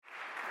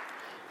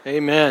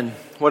Amen.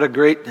 What a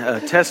great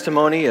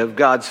testimony of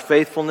God's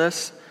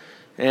faithfulness.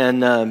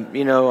 And,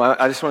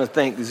 I just want to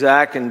thank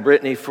Zach and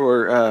Brittany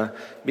for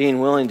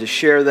being willing to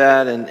share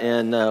that.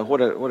 And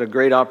what a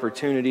great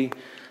opportunity.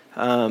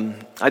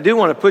 I do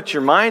want to put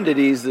your mind at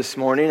ease this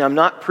morning. I'm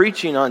not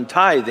preaching on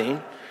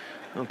tithing.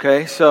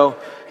 Okay, so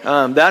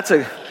that's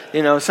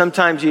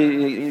sometimes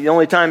the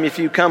only time if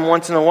you come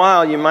once in a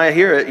while, you might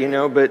hear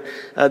it, but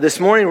this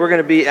morning we're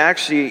going to be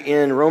actually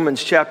in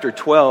Romans chapter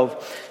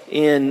 12.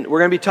 And we're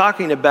going to be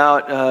talking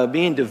about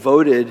being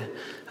devoted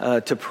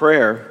to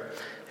prayer.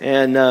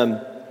 And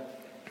I'm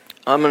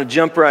going to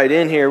jump right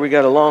in here. We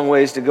got a long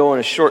ways to go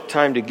and a short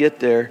time to get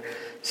there.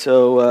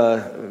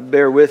 So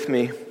bear with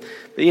me.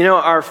 But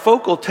our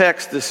focal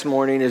text this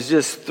morning is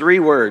just three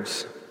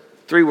words.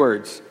 Three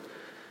words.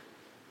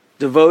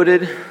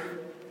 Devoted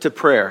to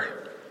prayer.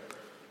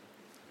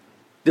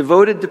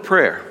 Devoted to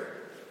prayer.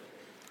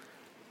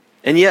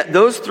 And yet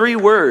those three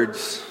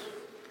words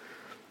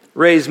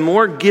raise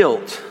more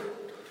guilt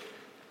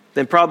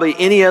than probably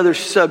any other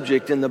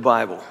subject in the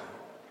Bible.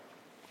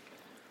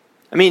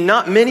 I mean,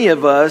 not many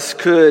of us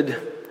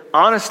could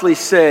honestly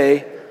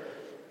say,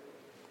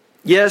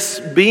 yes,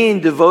 being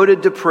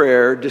devoted to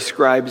prayer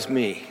describes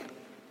me.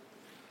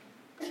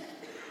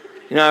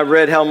 I've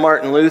read how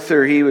Martin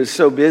Luther, he was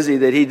so busy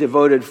that he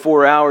devoted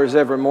 4 hours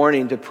every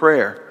morning to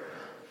prayer.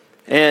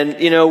 And,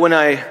 when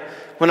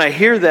I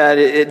hear that,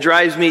 it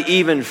drives me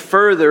even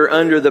further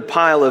under the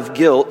pile of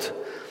guilt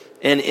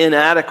and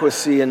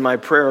inadequacy in my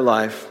prayer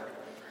life.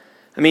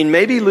 I mean,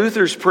 maybe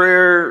Luther's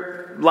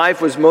prayer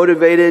life was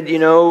motivated,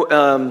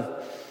 and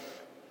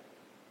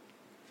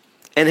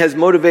has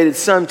motivated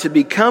some to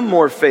become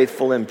more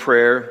faithful in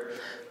prayer.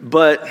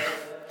 But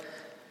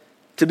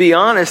to be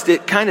honest,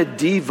 it kind of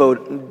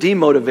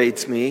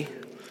demotivates me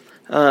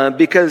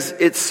because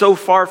it's so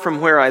far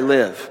from where I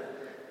live.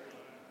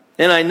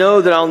 And I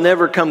know that I'll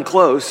never come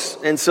close,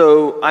 and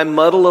so I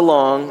muddle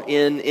along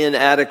in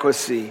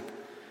inadequacy.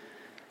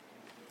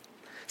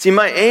 See,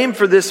 my aim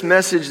for this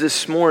message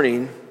this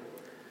morning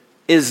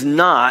is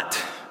not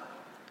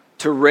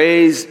to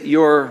raise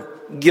your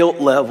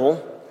guilt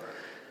level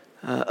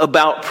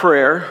about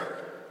prayer,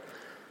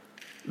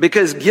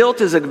 because guilt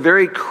is a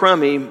very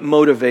crummy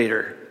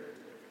motivator.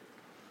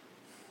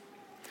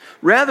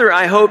 Rather,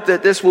 I hope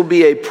that this will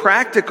be a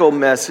practical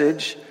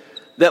message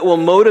that will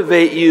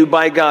motivate you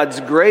by God's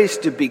grace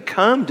to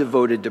become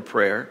devoted to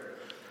prayer,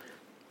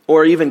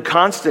 or even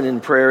constant in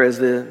prayer, as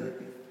the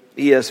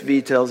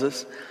ESV tells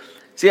us.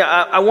 See,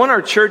 I want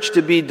our church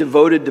to be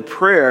devoted to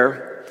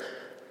prayer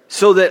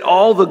so that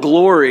all the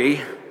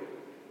glory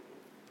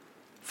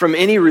from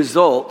any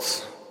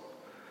results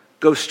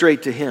go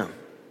straight to Him.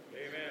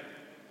 Amen.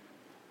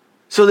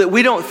 So that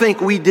we don't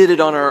think we did it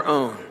on our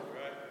own. Right.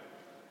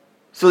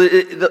 So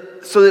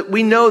that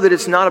we know that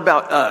it's not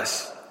about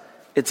us.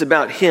 It's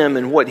about Him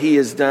and what He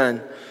has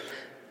done.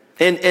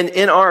 And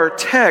in our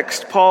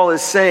text, Paul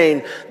is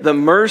saying the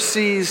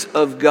mercies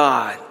of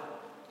God.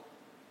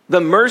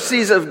 The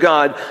mercies of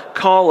God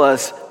call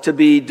us to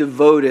be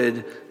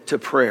devoted to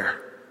prayer.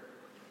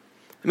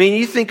 I mean,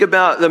 you think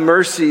about the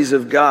mercies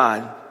of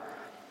God,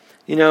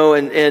 it's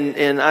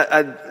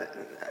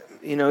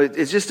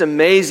just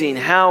amazing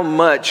how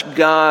much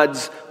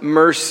God's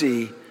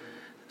mercy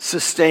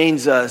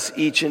sustains us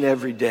each and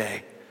every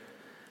day.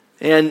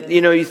 And,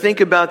 you think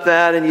about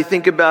that, and you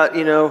think about,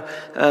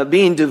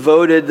 being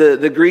devoted.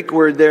 The Greek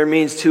word there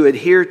means to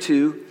adhere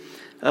to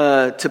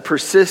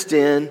persist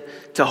in,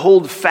 to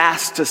hold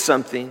fast to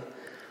something.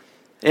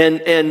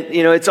 And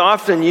it's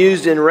often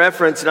used in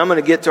reference, and I'm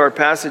going to get to our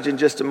passage in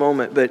just a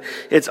moment, but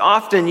it's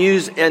often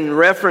used in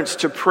reference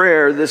to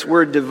prayer, this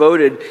word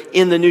devoted,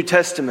 in the New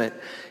Testament.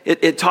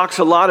 It talks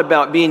a lot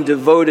about being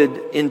devoted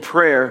in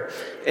prayer.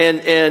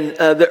 And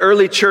the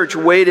early church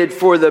waited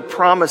for the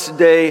promised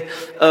day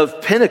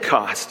of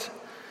Pentecost.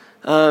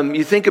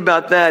 You think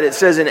about that. It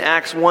says in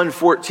Acts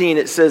 1:14,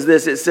 it says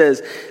this, it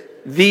says,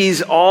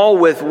 these all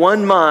with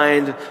one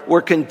mind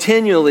were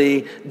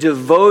continually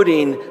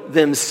devoting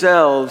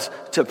themselves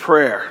to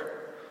prayer.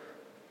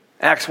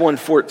 Acts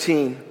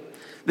 1:14.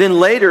 Then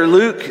later,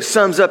 Luke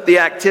sums up the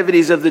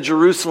activities of the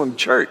Jerusalem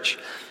church.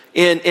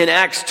 In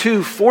Acts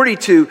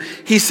 2:42,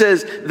 he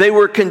says they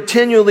were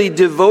continually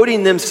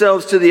devoting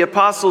themselves to the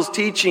apostles'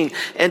 teaching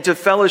and to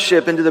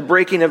fellowship and to the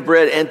breaking of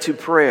bread and to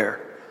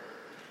prayer.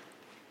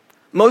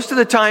 Most of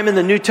the time in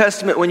the New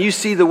Testament, when you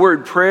see the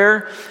word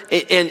prayer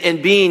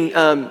and being,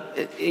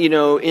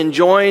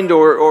 enjoined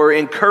or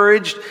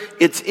encouraged,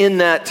 it's in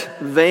that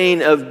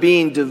vein of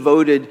being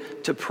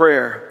devoted to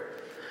prayer.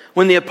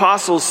 When the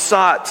apostles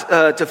sought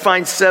to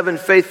find 7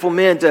 faithful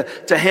men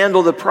to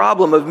handle the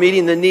problem of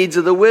meeting the needs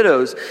of the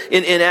widows,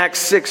 in Acts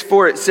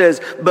 6:4 it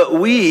says, but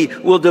we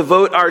will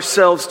devote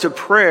ourselves to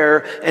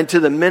prayer and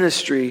to the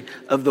ministry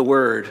of the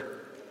word.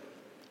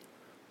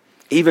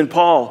 Even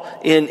Paul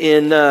in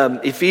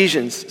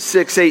Ephesians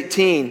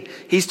 6:18,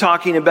 he's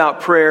talking about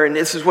prayer, and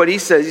this is what he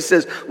says. He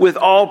says, with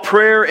all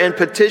prayer and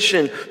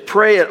petition,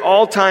 pray at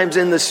all times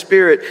in the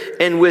Spirit,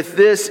 and with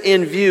this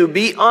in view,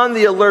 be on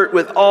the alert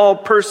with all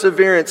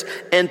perseverance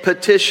and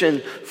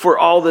petition for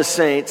all the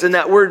saints. And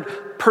that word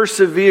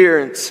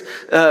perseverance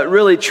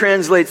really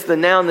translates the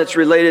noun that's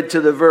related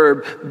to the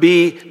verb,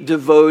 be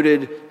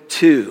devoted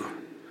to.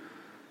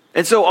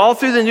 And so all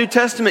through the New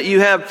Testament, you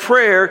have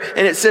prayer,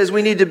 and it says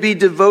we need to be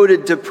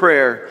devoted to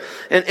prayer.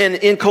 And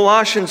in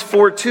Colossians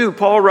 4:2,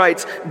 Paul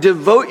writes,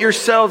 devote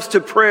yourselves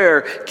to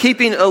prayer,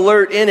 keeping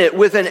alert in it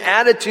with an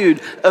attitude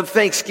of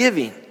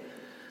thanksgiving.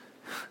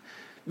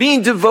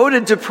 Being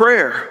devoted to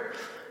prayer.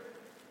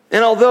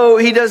 And although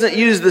he doesn't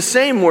use the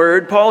same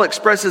word, Paul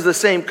expresses the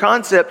same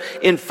concept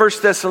in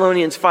 1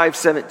 Thessalonians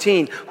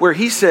 5:17, where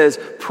he says,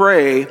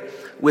 pray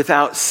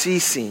without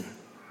ceasing.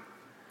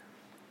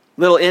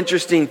 Little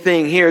interesting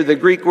thing here, the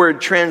Greek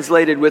word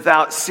translated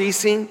without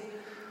ceasing,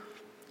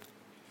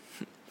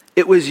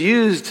 it was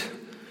used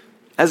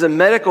as a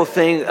medical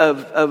thing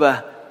of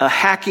a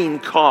hacking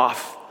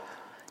cough.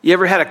 You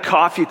ever had a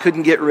cough you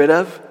couldn't get rid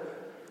of?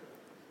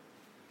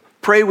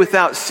 Pray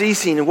without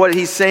ceasing. And what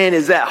he's saying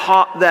is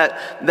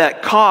that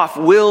cough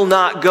will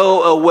not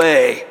go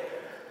away.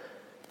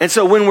 And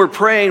so when we're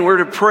praying, we're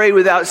to pray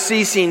without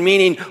ceasing,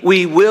 meaning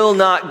we will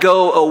not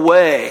go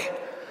away.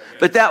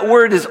 But that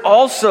word is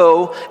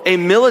also a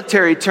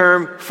military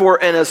term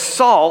for an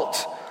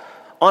assault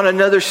on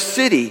another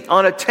city,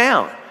 on a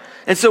town.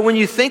 And so when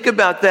you think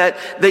about that,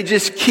 they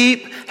just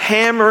keep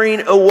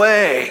hammering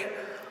away.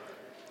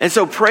 And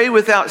so pray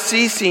without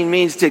ceasing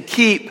means to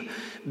keep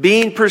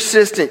being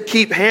persistent,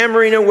 keep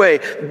hammering away,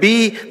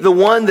 be the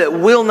one that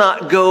will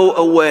not go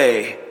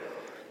away.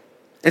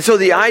 And so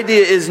the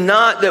idea is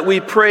not that we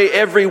pray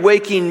every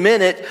waking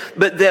minute,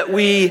 but that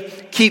we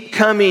keep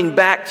coming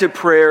back to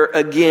prayer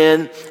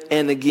again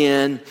and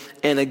again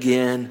and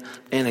again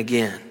and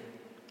again.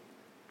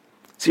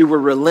 See, we're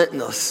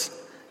relentless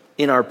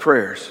in our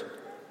prayers.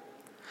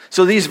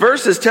 So these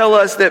verses tell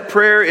us that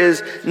prayer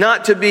is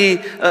not to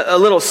be a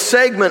little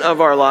segment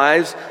of our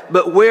lives,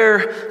 but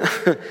where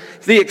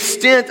the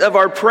extent of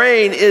our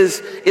praying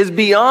is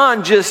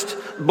beyond just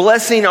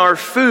blessing our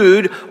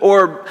food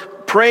or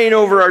praying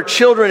over our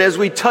children as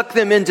we tuck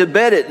them into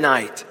bed at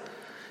night.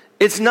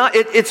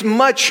 It's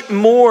much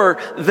more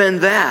than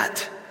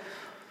that.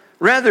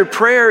 Rather,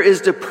 prayer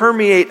is to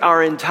permeate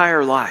our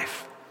entire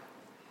life.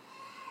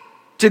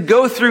 To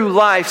go through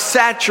life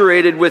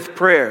saturated with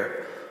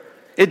prayer.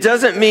 It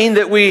doesn't mean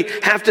that we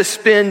have to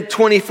spend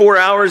 24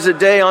 hours a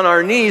day on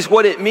our knees.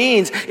 What it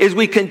means is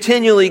we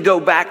continually go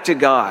back to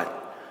God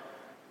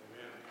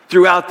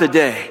throughout the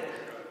day.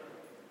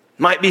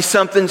 Might be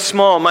something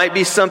small, might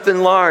be something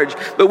large,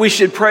 but we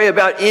should pray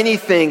about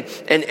anything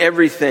and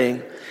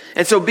everything.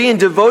 And so being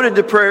devoted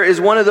to prayer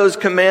is one of those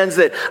commands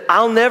that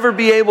I'll never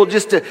be able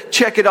just to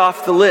check it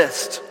off the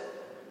list.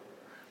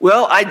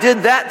 Well, I did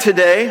that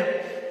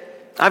today.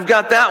 I've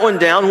got that one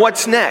down.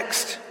 What's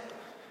next?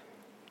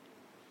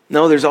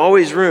 No, there's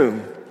always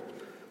room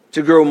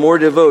to grow more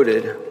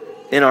devoted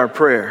in our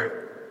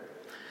prayer.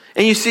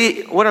 And you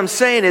see, what I'm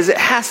saying is it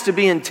has to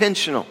be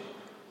intentional.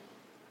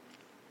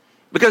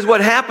 Because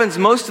what happens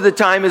most of the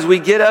time is we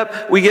get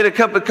up, we get a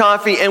cup of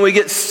coffee, and we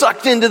get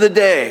sucked into the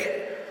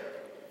day.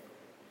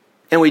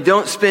 And we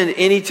don't spend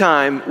any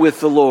time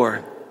with the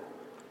Lord.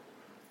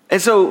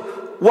 And so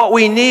what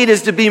we need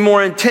is to be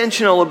more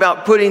intentional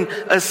about putting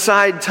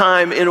aside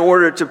time in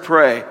order to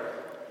pray.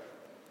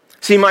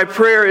 See, my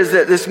prayer is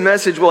that this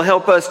message will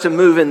help us to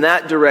move in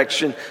that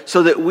direction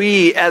so that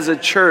we as a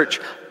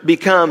church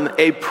become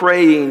a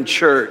praying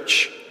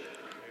church.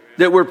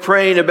 That we're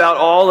praying about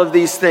all of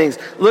these things.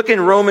 Look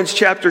in Romans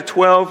chapter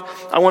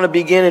 12. I want to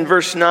begin in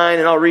verse 9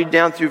 and I'll read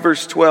down through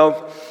verse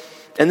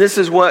 12. And this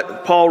is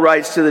what Paul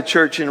writes to the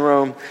church in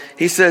Rome.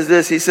 He says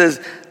this, he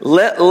says,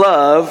 let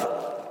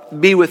love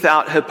be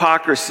without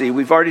hypocrisy.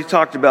 We've already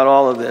talked about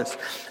all of this.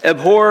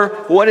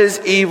 Abhor what is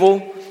evil,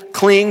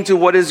 cling to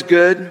what is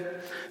good.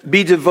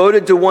 Be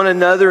devoted to one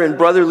another in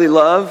brotherly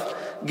love.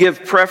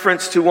 Give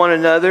preference to one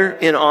another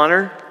in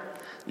honor.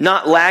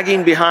 Not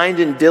lagging behind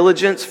in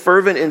diligence,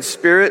 fervent in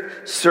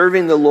spirit,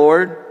 serving the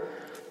Lord.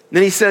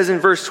 Then he says in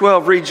verse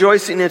 12,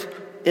 rejoicing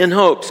in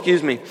hope,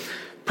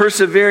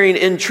 persevering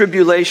in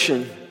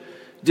tribulation,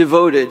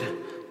 devoted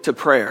to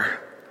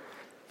prayer.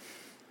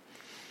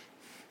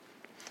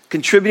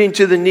 Contributing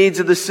to the needs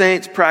of the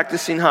saints,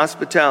 practicing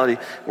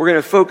hospitality. We're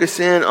going to focus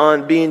in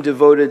on being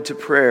devoted to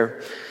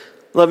prayer.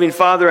 Loving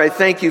Father, I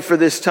thank you for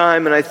this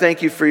time and I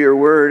thank you for your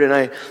word.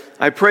 And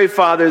I pray,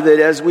 Father, that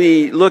as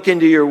we look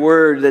into your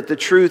word, that the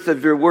truth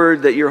of your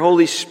word, that your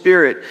Holy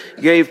Spirit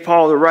gave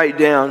Paul to write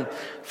down,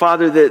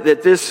 Father,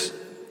 that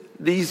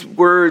these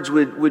words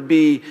would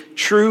be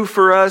true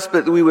for us,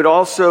 but we would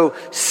also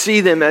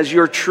see them as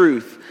your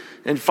truth.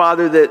 And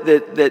Father,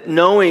 that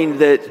knowing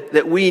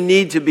that we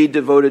need to be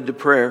devoted to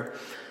prayer.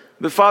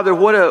 But Father,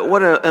 what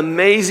an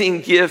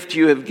amazing gift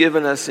you have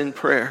given us in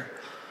prayer.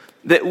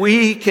 That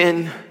we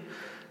can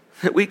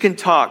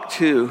talk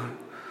to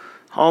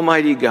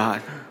Almighty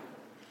God.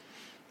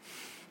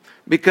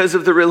 because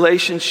of the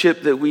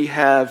relationship that we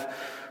have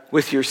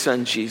with your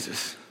Son,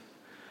 Jesus.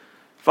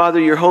 Father,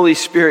 your Holy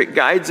Spirit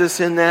guides us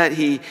in that.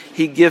 He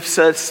gifts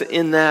us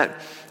in that.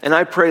 And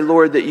I pray,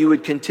 Lord, that you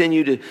would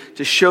continue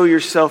to show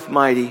yourself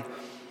mighty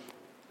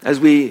as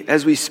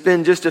we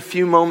spend just a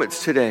few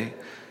moments today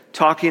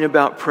talking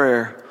about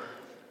prayer.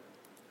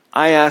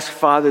 I ask,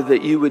 Father,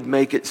 that you would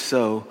make it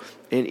so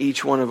in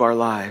each one of our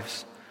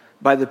lives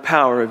by the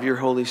power of your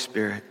Holy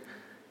Spirit.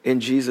 In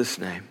Jesus'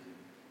 name,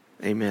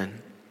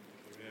 amen.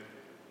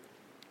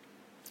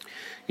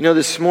 You know,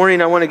 this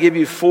morning I want to give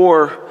you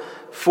four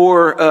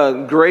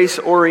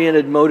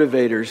grace-oriented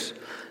motivators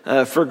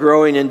for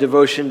growing in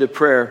devotion to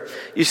prayer.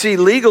 You see,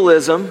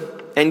 legalism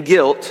and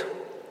guilt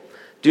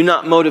do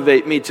not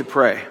motivate me to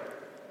pray.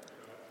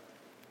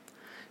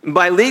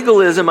 By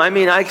legalism, I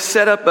mean I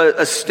set up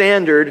a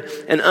standard,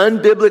 an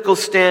unbiblical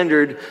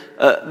standard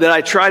that I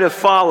try to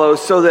follow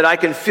so that I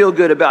can feel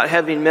good about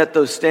having met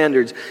those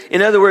standards.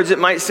 In other words, it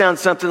might sound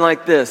something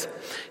like this.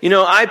 You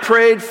know, I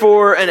prayed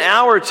for an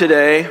hour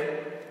today,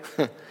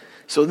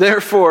 so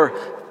therefore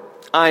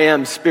I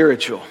am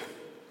spiritual.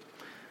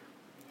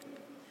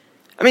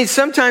 I mean,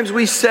 sometimes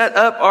we set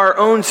up our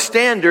own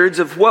standards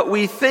of what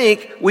we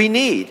think we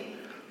need.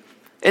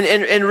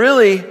 And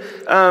really,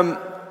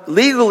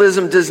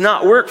 legalism does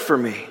not work for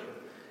me.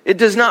 It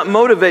does not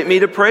motivate me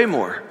to pray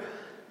more.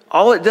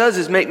 All it does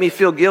is make me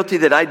feel guilty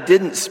that I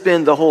didn't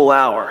spend the whole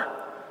hour,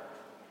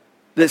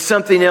 that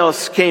something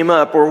else came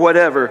up or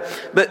whatever.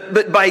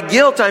 But by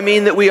guilt, I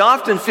mean that we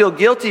often feel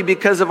guilty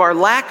because of our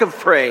lack of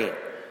praying.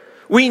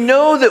 We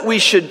know that we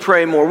should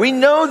pray more. We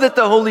know that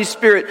the Holy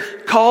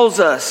Spirit calls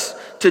us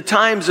to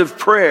times of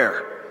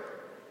prayer.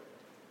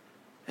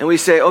 And we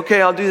say,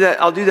 okay, I'll do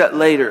that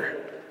later.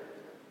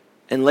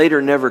 And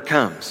later never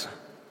comes.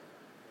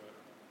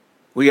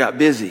 We got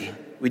busy.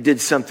 We did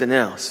something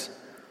else.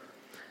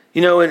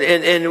 You know,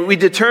 and we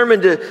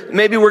determined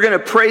maybe we're going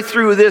to pray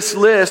through this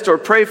list or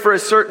pray for a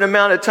certain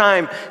amount of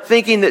time,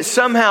 thinking that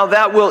somehow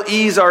that will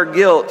ease our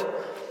guilt.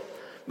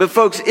 But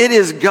folks, it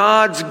is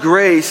God's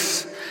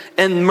grace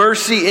and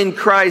mercy in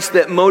Christ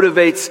that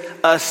motivates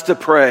us to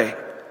pray.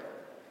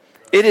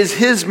 It is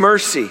His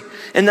mercy.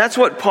 And that's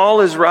what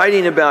Paul is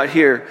writing about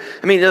here.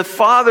 I mean, the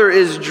Father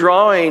is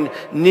drawing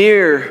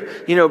near.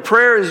 You know,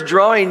 prayer is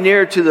drawing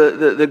near to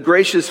the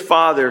gracious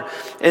Father.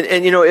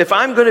 And you know, if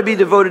I'm going to be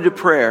devoted to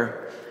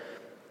prayer,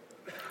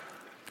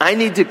 I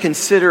need to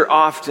consider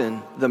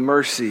often the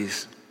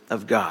mercies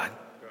of God.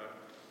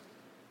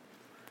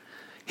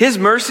 His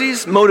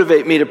mercies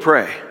motivate me to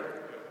pray.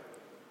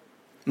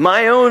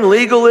 My own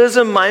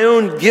legalism, my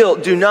own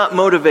guilt do not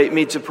motivate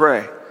me to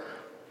pray.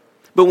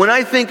 But when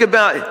I think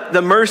about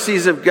the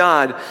mercies of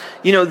God,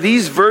 you know,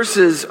 these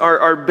verses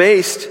are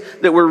based,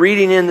 that we're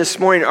reading in this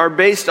morning, are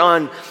based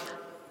on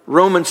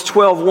Romans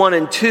 12:1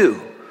 and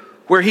 2,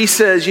 where he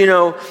says, you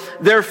know,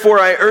 therefore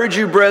I urge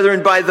you,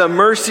 brethren, by the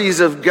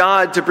mercies of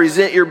God, to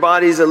present your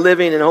bodies a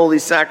living and holy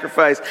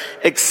sacrifice,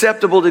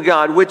 acceptable to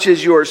God, which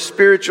is your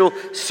spiritual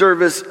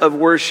service of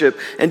worship.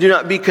 And do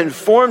not be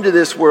conformed to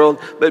this world,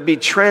 but be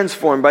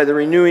transformed by the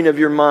renewing of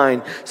your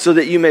mind, so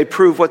that you may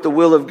prove what the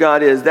will of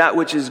God is, that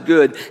which is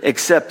good,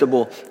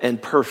 acceptable,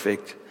 and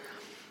perfect.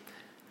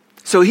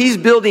 So he's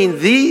building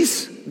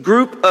these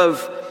group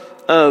of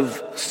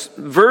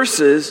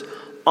verses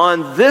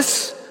on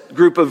this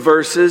group of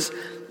verses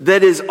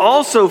that is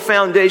also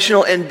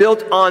foundational and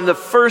built on the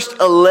first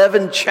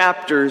 11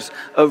 chapters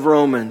of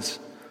Romans.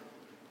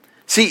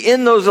 See,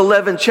 in those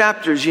 11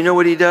 chapters, you know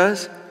what he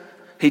does?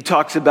 He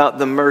talks about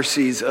the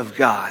mercies of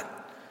God.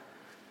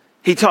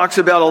 He talks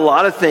about a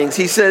lot of things.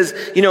 He says,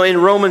 you know, in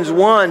Romans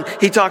 1,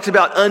 he talks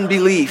about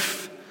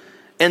unbelief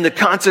and the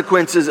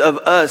consequences of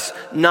us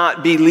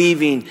not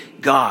believing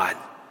God.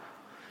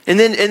 And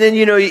then,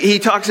 you know, he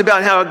talks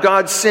about how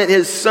God sent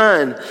his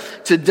Son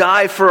to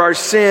die for our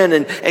sin,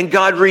 and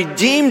God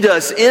redeemed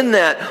us in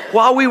that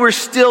while we were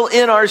still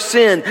in our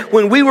sin.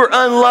 When we were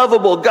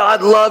unlovable,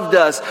 God loved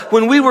us.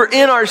 When we were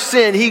in our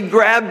sin, he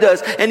grabbed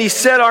us and he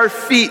set our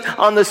feet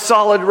on the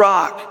solid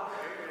rock.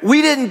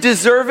 We didn't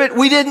deserve it.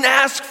 We didn't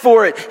ask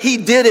for it. He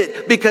did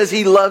it because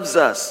he loves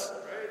us.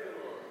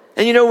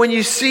 And you know, when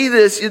you see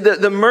this,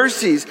 the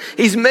mercies,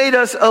 he's made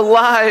us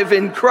alive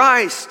in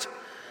Christ.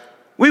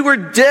 We were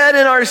dead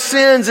in our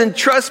sins and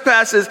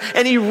trespasses,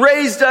 and he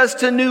raised us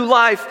to new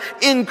life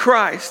in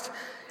Christ.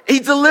 He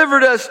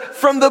delivered us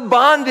from the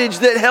bondage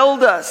that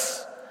held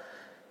us.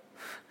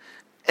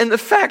 And the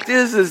fact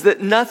is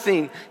that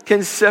nothing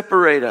can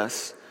separate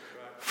us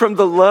from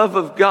the love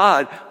of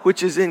God,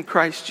 which is in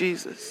Christ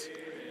Jesus.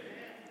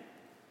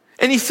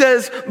 And he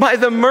says, by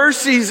the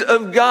mercies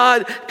of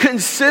God,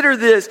 consider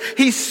this.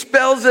 He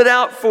spells it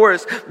out for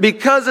us.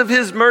 Because of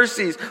his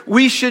mercies,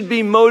 we should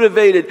be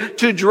motivated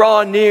to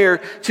draw near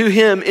to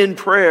him in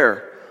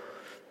prayer.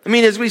 I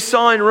mean, as we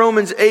saw in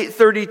Romans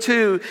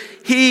 8:32,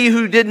 he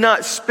who did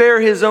not spare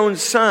his own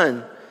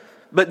son,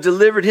 but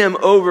delivered him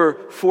over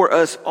for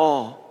us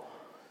all,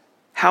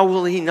 how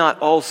will he not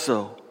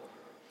also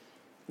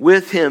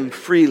with him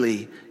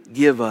freely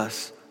give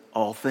us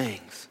all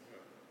things?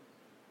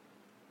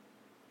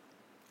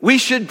 We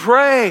should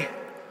pray.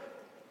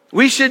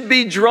 We should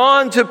be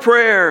drawn to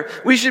prayer.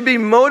 We should be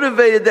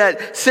motivated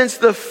that since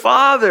the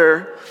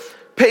Father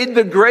paid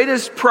the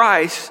greatest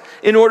price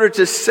in order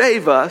to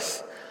save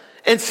us,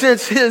 and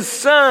since His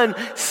Son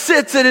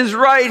sits at His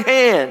right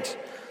hand,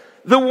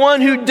 the one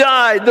who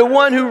died, the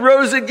one who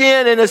rose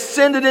again and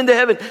ascended into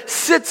heaven,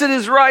 sits at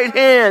His right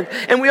hand.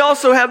 And we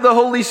also have the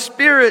Holy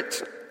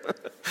Spirit.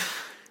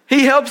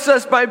 He helps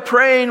us by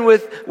praying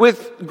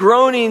with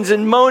groanings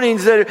and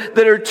moanings that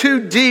are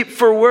too deep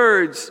for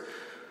words.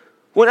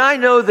 When I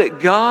know that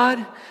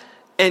God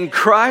and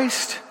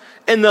Christ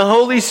and the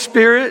Holy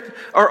Spirit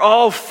are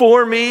all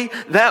for me,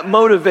 that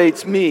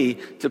motivates me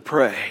to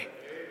pray.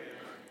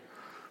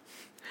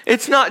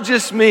 It's not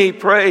just me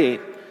praying.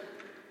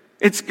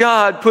 It's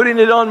God putting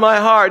it on my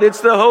heart.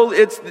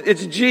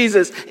 It's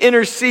Jesus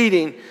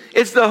interceding.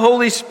 It's the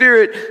Holy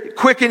Spirit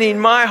quickening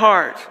my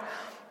heart.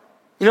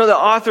 You know, the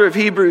author of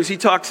Hebrews, he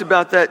talks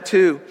about that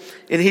too.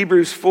 In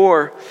Hebrews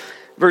 4,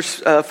 verse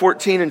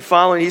 14 and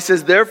following, he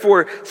says,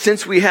 "Therefore,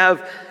 since we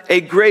have a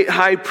great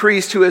high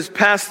priest who has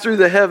passed through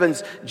the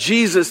heavens,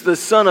 Jesus, the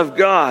Son of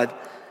God,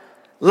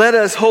 let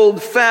us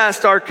hold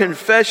fast our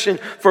confession,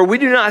 for we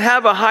do not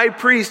have a high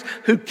priest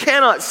who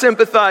cannot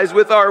sympathize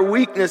with our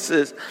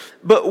weaknesses,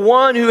 but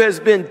one who has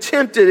been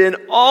tempted in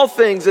all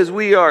things as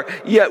we are,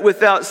 yet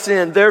without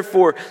sin.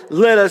 Therefore,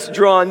 let us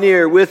draw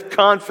near with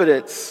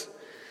confidence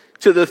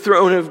to the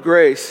throne of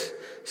grace,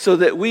 so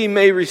that we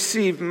may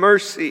receive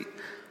mercy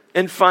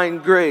and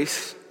find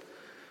grace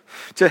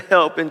to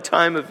help in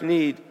time of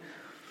need."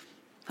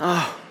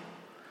 Oh,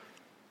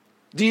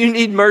 do you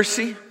need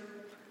mercy?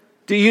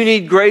 Do you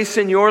need grace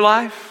in your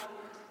life?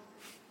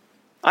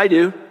 I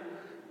do.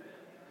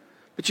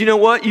 But you know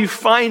what? You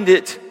find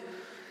it.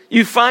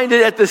 You find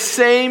it at the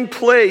same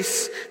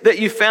place that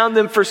you found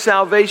them for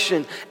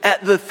salvation,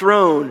 at the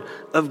throne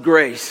of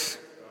grace.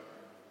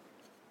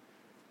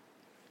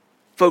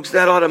 Folks,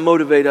 that ought to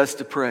motivate us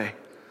to pray.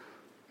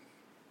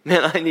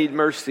 Man, I need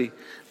mercy.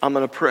 I'm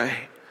going to pray.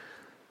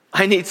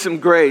 I need some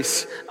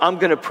grace. I'm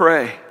going to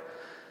pray.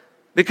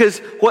 Because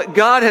what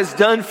God has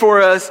done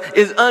for us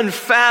is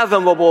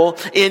unfathomable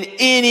in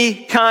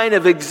any kind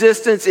of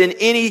existence, in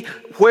any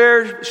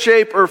where,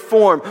 shape, or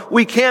form.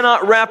 We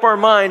cannot wrap our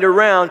mind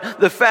around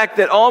the fact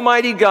that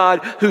Almighty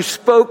God, who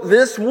spoke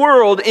this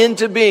world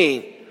into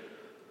being,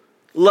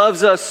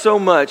 loves us so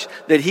much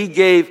that He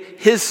gave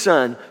His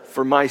Son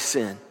for my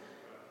sin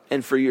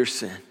and for your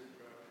sin.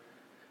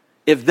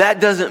 If that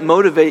doesn't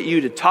motivate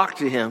you to talk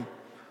to Him,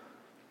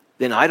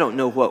 then I don't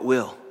know what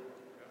will.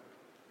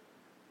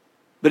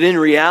 But in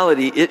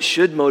reality, it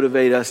should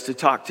motivate us to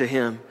talk to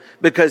Him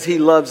because He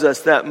loves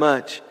us that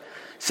much.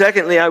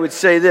 Secondly, I would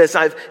say this.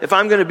 If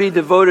I'm going to be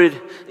devoted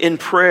in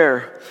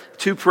prayer,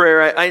 to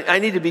prayer, I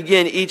need to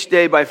begin each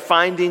day by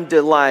finding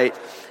delight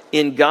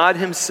in God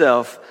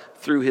Himself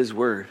through His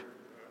Word.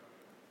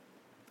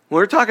 When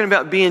we're talking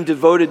about being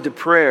devoted to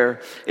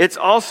prayer, it's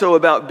also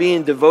about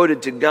being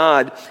devoted to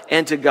God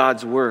and to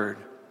God's Word.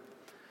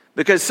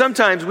 Because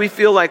sometimes we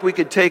feel like we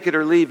could take it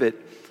or leave it.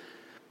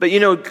 But you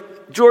know,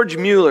 George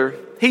Mueller,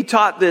 he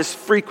taught this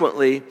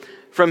frequently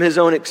from his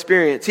own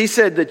experience. He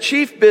said, the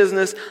chief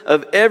business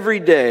of every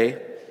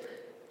day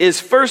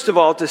is first of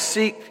all to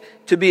seek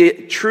to be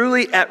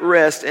truly at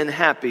rest and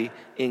happy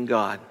in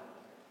God.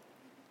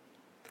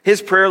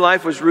 His prayer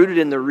life was rooted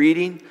in the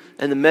reading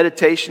and the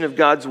meditation of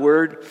God's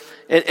Word.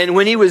 And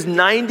when he was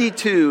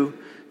 92,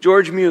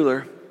 George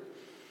Mueller,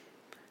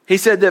 he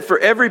said that for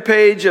every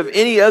page of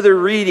any other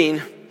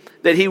reading,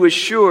 that he was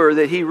sure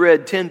that he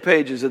read 10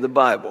 pages of the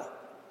Bible.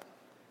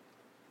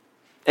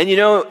 And you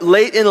know,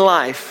 late in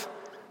life,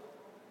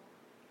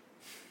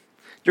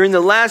 during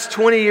the last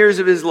 20 years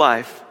of his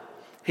life,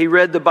 he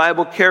read the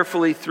Bible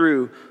carefully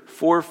through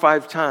 4 or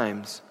 5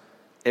 times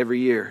every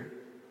year.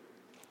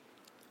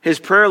 His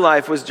prayer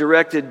life was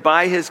directed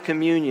by his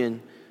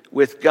communion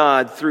with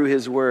God through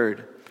His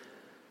Word.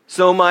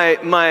 So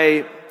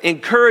my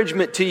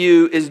encouragement to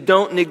you is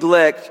don't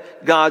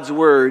neglect God's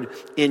Word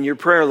in your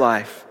prayer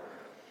life.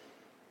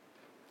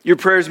 Your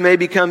prayers may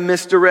become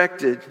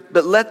misdirected,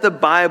 but let the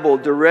Bible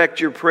direct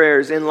your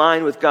prayers in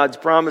line with God's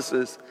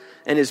promises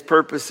and His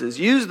purposes.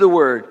 Use the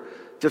Word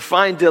to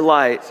find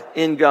delight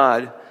in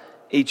God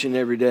each and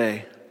every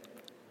day.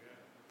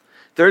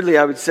 Thirdly,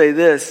 I would say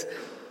this.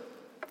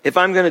 If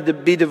I'm going to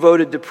be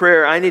devoted to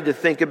prayer, I need to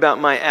think about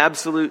my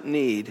absolute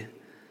need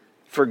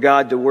for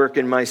God to work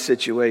in my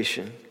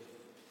situation.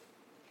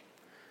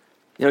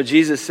 You know,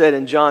 Jesus said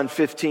in John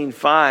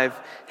 15:5,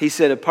 He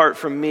said, apart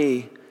from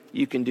me,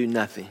 you can do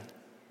nothing.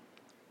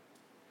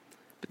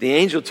 But the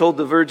angel told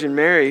the Virgin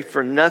Mary,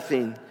 for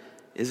nothing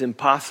is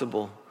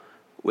impossible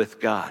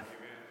with God.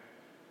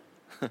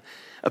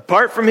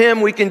 Apart from Him,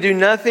 we can do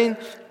nothing,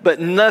 but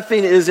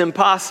nothing is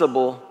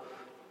impossible.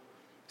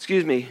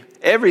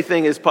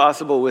 Everything is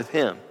possible with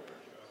Him.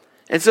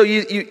 And so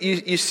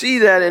you see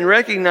that and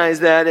recognize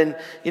that. And,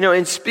 you know,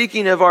 in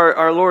speaking of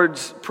our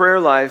Lord's prayer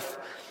life,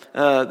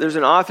 there's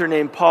an author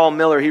named Paul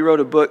Miller. He wrote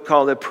a book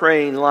called A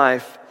Praying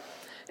Life.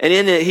 And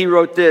in it, he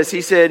wrote this.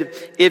 He said,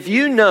 if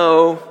you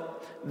know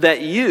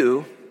that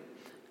you,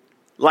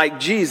 like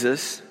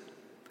Jesus,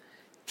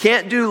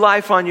 can't do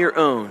life on your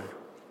own,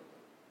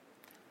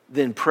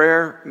 then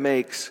prayer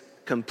makes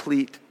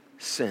complete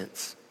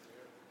sense.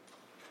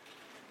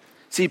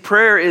 See,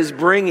 prayer is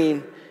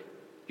bringing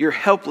your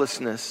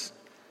helplessness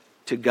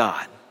to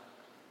God.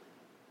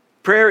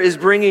 Prayer is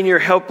bringing your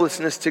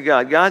helplessness to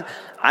God. God,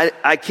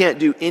 I can't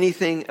do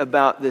anything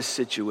about this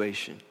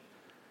situation,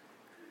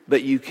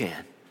 but you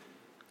can.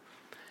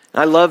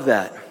 I love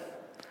that.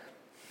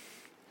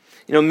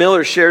 You know,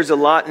 Miller shares a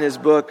lot in his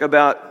book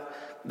about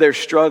their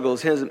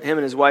struggles, him and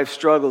his wife's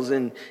struggles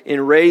in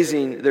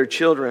raising their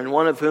children,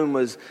 one of whom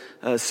was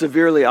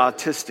severely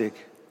autistic.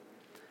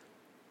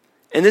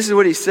 And this is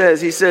what he says.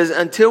 He says,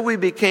 until we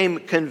became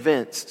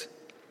convinced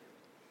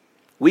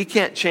we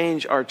can't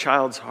change our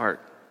child's heart,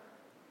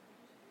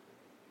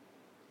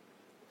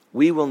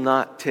 we will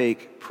not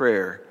take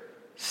prayer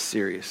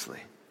seriously.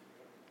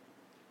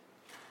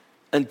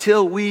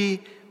 Until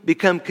we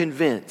become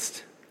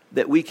convinced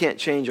that we can't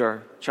change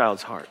our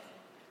child's heart,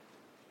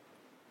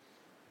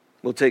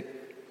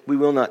 we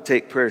will not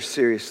take prayer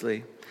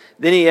seriously.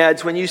 Then he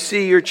adds, when you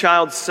see your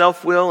child's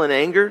self-will and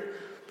anger,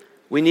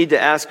 we need to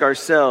ask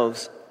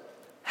ourselves,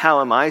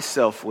 how am I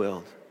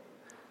self-willed?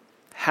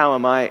 How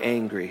am I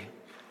angry?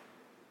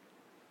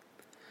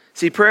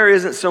 See, prayer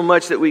isn't so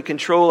much that we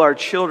control our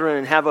children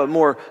and have a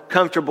more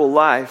comfortable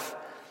life,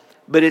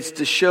 but it's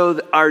to show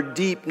our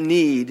deep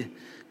need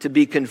to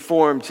be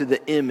conformed to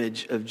the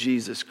image of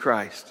Jesus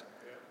Christ.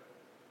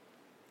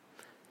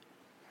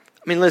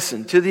 I mean,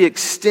 listen, to the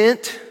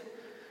extent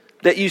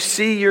that you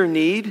see your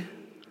need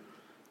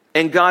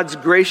and God's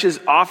gracious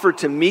offer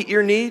to meet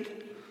your need,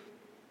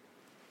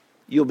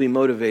 you'll be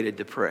motivated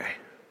to pray.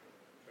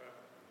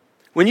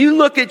 When you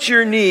look at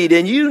your need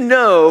and you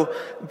know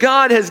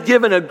God has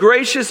given a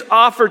gracious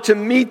offer to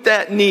meet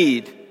that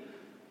need,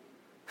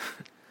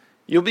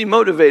 you'll be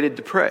motivated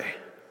to pray.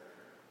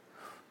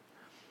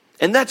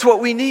 And that's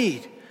what we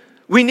need.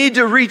 We need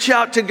to reach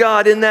out to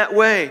God in that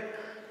way.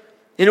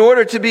 In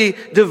order to be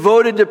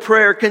devoted to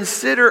prayer,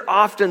 consider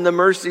often the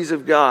mercies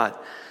of God.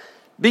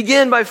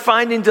 Begin by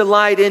finding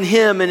delight in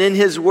Him and in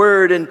His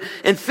Word, and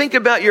think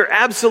about your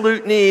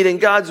absolute need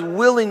and God's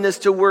willingness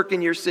to work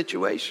in your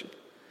situation.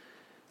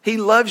 He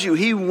loves you.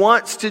 He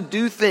wants to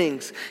do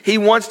things. He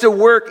wants to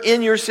work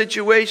in your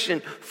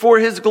situation for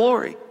His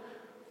glory.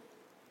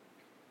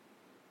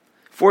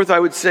 Fourth, I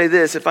would say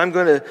this: if I'm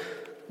going to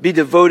be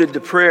devoted to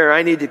prayer,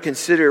 I need to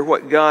consider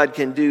what God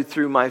can do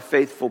through my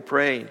faithful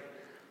praying.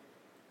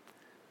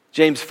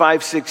 James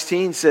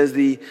 5:16 says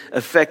the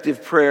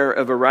effective prayer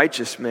of a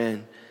righteous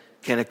man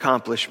can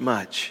accomplish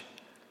much.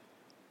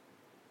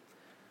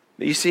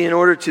 But you see, in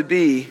order to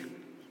be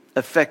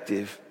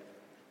effective,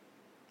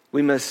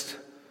 we must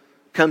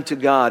come to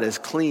God as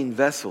clean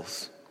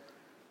vessels.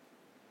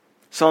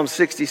 Psalm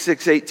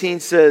 66:18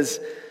 says,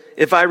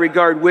 if I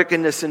regard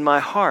wickedness in my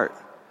heart,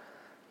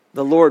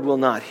 the Lord will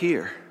not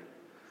hear.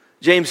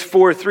 James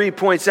 4:3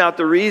 points out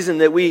the reason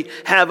that we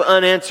have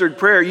unanswered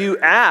prayer. You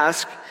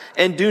ask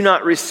and do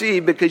not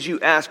receive because you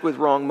ask with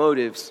wrong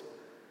motives,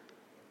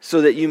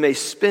 so that you may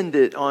spend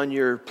it on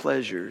your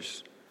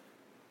pleasures.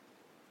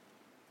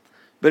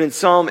 But in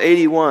Psalm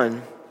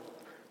 81,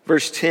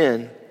 verse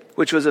 10,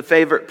 which was a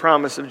favorite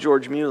promise of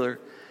George Mueller,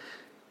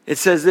 it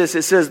says this: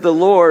 it says, the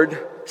Lord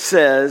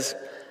says,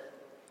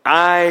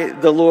 I,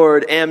 the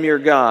Lord, am your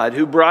God,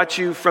 who brought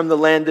you from the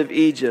land of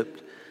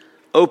Egypt.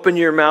 Open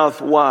your mouth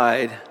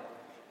wide,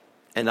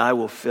 and I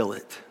will fill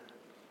it.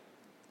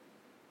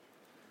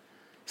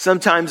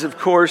 Sometimes, of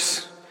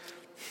course,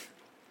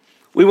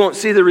 we won't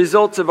see the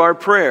results of our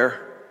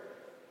prayer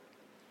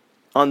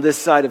on this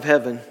side of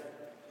heaven.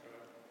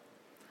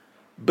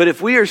 But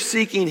if we are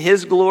seeking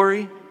His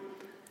glory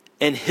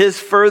and His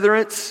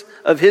furtherance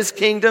of His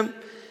kingdom,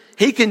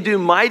 He can do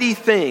mighty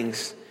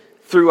things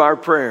through our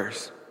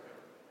prayers.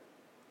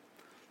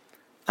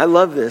 I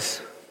love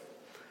this.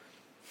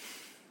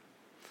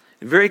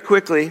 Very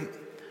quickly,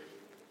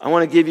 I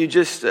want to give you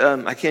just,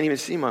 I can't even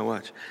see my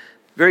watch.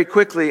 Very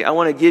quickly, I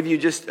want to give you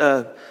just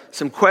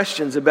some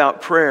questions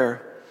about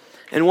prayer.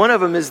 And one of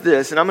them is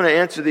this, and I'm going to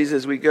answer these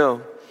as we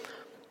go.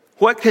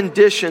 What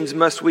conditions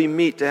must we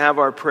meet to have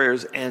our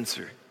prayers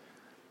answered?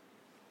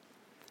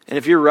 And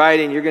if you're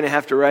writing, you're going to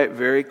have to write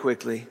very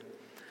quickly.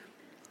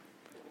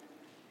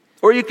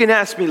 Or you can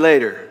ask me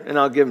later, and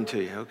I'll give them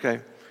to you,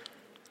 okay?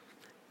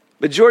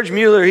 But George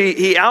Mueller,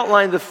 he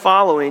outlined the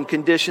following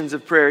conditions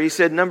of prayer. He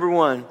said, number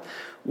one,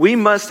 we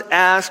must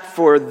ask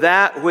for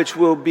that which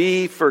will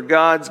be for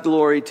God's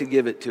glory to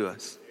give it to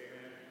us.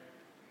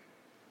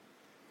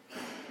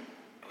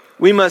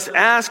 We must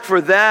ask for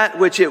that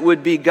which it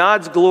would be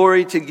God's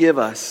glory to give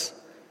us.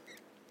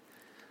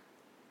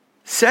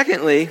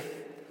 Secondly,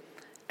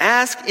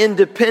 ask in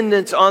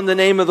dependence on the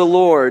name of the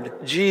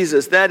Lord,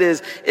 Jesus. That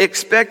is,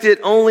 expect it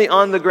only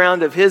on the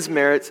ground of His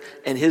merits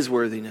and His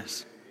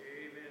worthiness.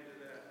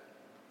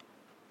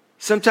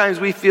 Sometimes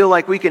we feel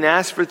like we can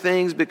ask for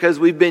things because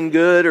we've been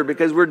good, or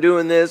because we're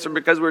doing this, or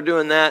because we're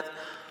doing that.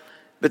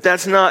 But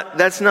that's not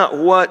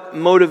what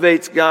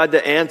motivates God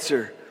to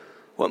answer.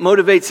 What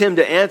motivates Him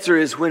to answer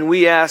is when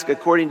we ask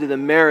according to the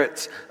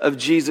merits of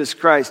Jesus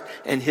Christ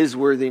and His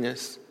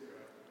worthiness.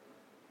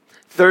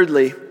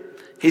 Thirdly,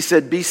 he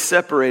said, be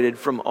separated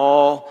from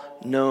all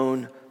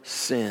known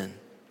sin.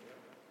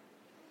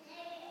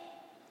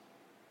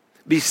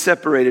 Be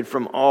separated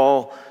from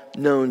all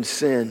known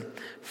sin.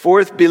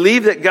 Fourth,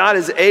 believe that God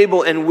is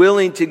able and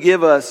willing to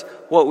give us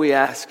what we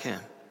ask him.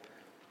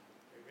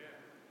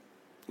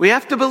 We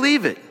have to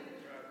believe it.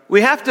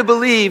 We have to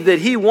believe that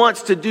he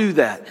wants to do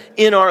that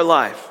in our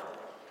life.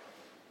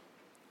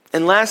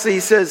 And lastly, he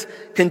says,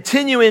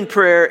 continue in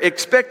prayer,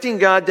 expecting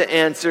God to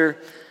answer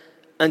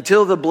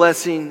until the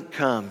blessing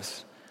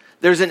comes.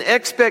 There's an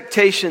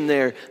expectation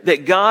there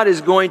that God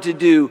is going to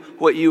do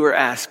what you are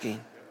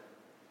asking.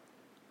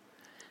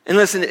 And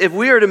listen, if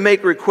we are to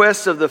make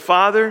requests of the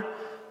Father,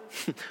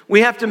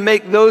 we have to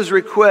make those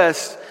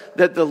requests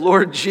that the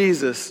Lord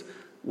Jesus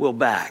will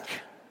back.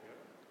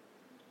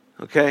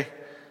 Okay?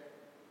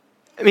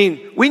 I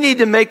mean, we need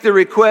to make the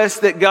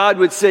request that God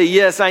would say,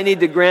 yes, I need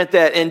to grant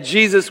that. And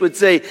Jesus would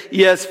say,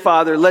 yes,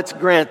 Father, let's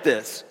grant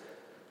this.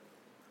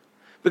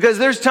 Because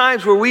there's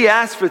times where we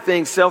ask for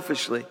things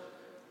selfishly.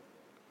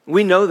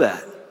 We know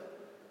that.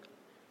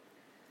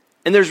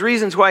 And there's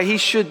reasons why he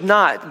should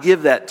not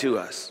give that to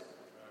us.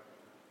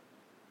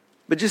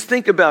 But just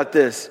think about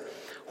this.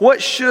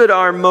 What should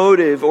our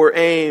motive or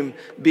aim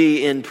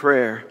be in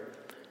prayer?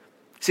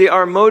 See,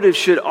 our motive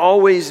should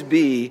always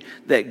be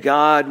that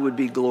God would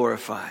be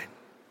glorified.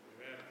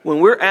 When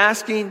we're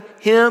asking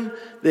him,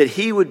 that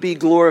he would be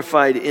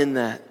glorified in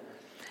that.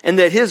 And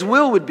that his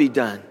will would be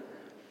done.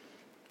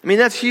 I mean,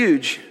 that's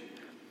huge.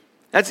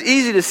 That's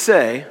easy to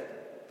say.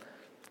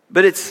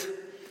 But it's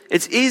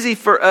easy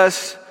for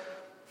us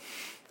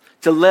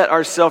to let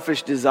our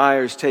selfish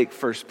desires take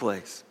first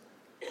place,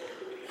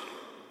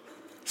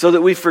 so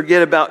that we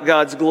forget about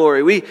God's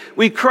glory.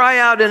 We cry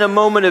out in a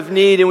moment of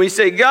need and we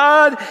say,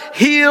 God,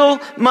 heal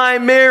my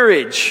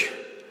marriage.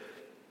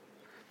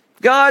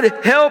 God,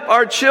 help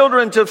our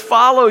children to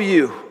follow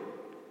you.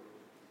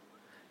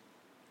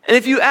 And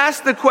if you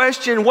ask the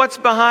question, what's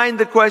behind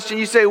the question?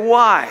 You say,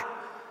 why?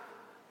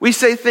 We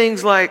say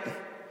things like,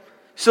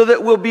 so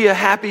that we'll be a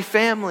happy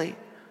family.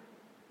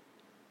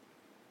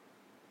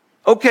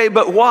 Okay,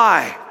 but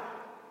why?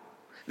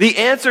 The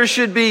answer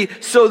should be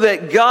so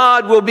that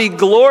God will be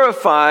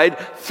glorified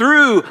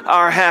through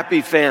our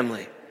happy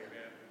family.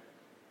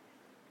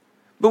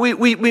 But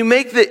we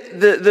make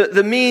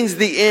the means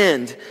the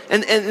end.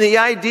 And the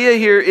idea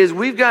here is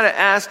we've got to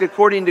ask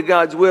according to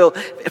God's will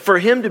for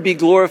him to be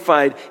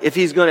glorified if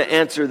he's going to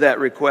answer that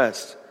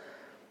request.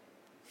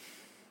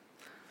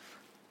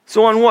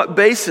 So on what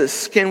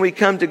basis can we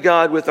come to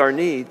God with our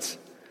needs?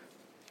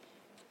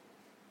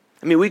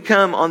 I mean, we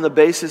come on the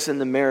basis and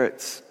the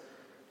merits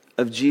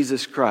of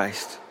Jesus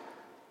Christ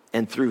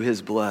and through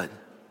his blood.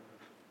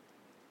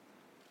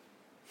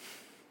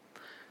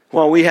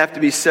 While we have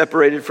to be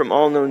separated from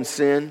all known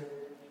sin,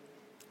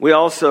 we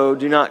also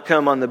do not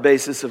come on the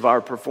basis of our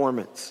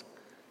performance.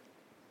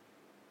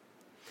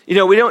 You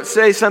know, we don't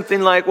say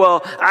something like,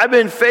 well, I've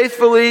been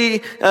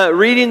faithfully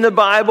reading the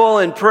Bible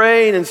and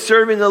praying and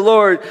serving the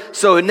Lord,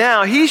 so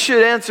now he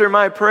should answer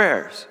my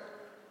prayers.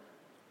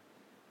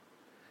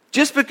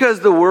 Just because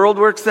the world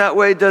works that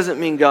way doesn't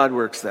mean God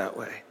works that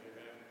way.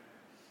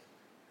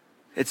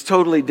 It's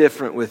totally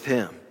different with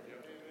him.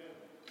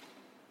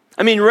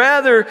 I mean,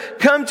 rather,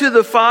 come to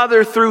the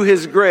Father through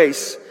his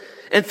grace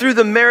and through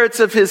the merits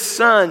of his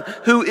Son,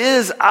 who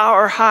is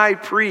our high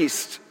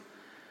priest.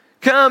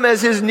 Come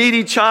as his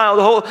needy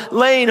child,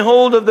 laying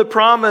hold of the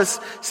promise,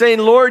 saying,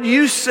 Lord,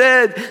 you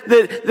said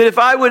that if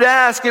I would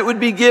ask, it would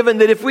be given,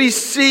 that if we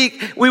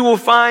seek, we will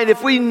find,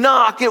 if we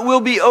knock, it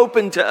will be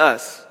open to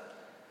us.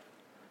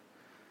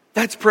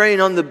 That's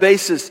praying on the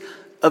basis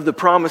of the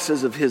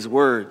promises of his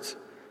words.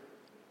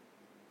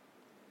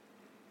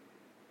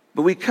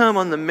 But we come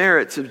on the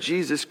merits of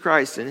Jesus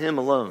Christ and him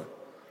alone.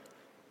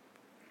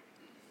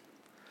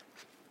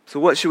 So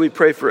what should we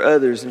pray for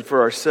others and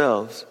for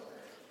ourselves?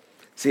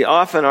 See,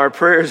 often our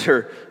prayers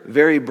are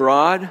very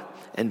broad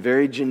and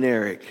very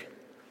generic.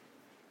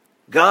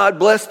 God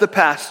bless the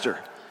pastor.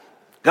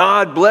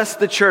 God bless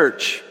the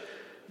church.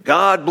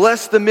 God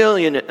bless the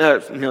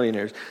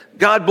millionaires.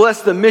 God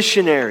bless the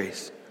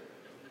missionaries.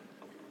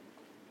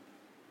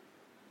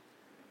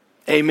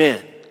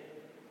 Amen.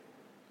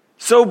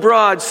 So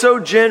broad, so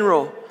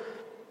general.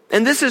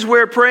 And this is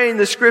where praying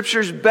the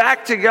scriptures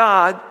back to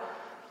God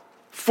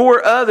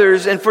for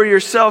others and for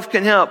yourself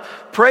can help.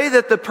 Pray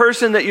that the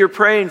person that you're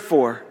praying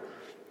for,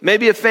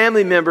 maybe a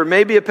family member,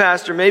 maybe a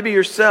pastor, maybe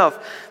yourself,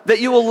 that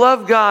you will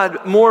love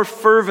God more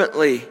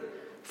fervently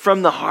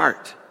from the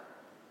heart.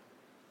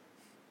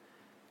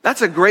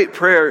 That's a great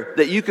prayer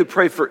that you could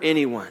pray for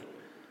anyone,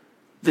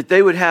 that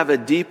they would have a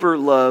deeper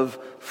love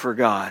for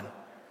God.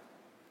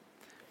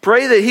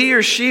 Pray that he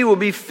or she will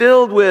be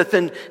filled with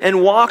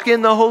and walk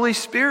in the Holy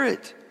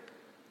Spirit.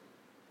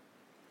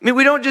 I mean,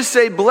 we don't just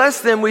say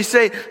bless them, we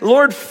say,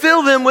 Lord,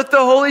 fill them with the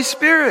Holy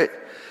Spirit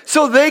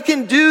so they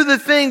can do the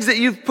things that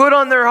you've put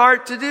on their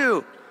heart to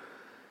do.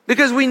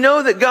 Because we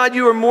know that, God,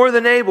 you are more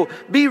than able.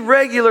 Be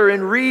regular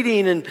in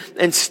reading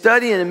and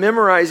studying and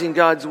memorizing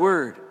God's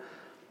word.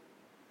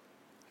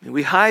 And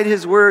we hide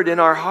his word in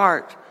our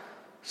heart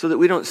so that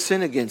we don't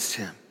sin against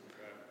him.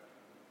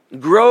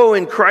 Grow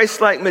in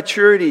Christ-like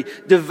maturity,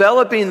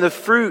 developing the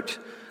fruit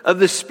of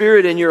the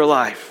Spirit in your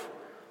life.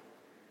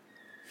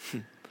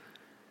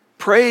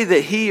 Pray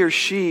that he or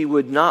she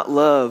would not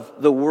love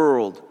the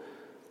world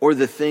or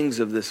the things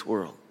of this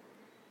world.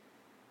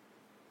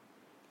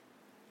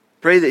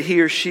 Pray that he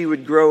or she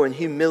would grow in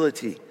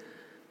humility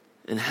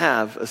and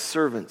have a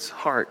servant's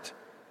heart.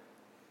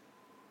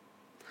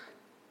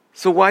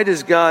 So why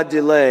does God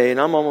delay? And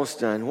I'm almost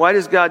done. Why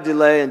does God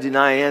delay and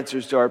deny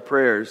answers to our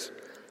prayers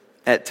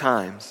at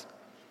times?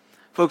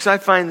 Folks, I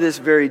find this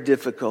very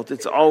difficult.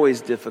 It's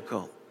always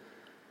difficult.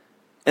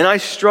 And I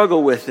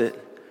struggle with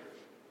it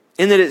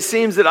in that it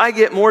seems that I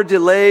get more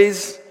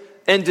delays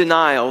and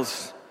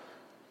denials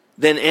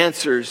than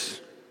answers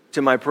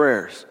to my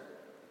prayers.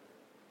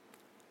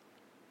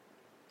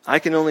 I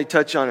can only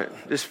touch on it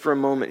just for a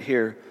moment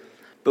here.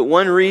 But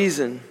one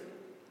reason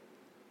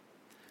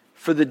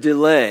for the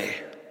delay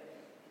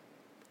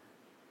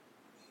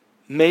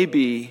may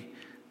be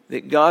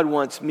that God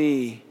wants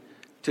me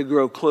to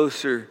grow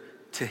closer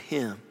to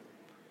him.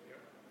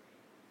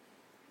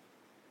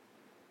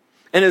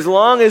 And as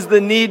long as the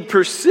need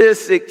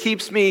persists, it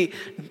keeps me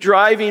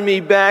driving me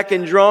back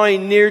and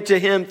drawing near to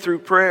him through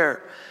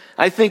prayer.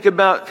 I think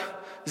about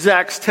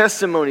Zach's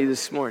testimony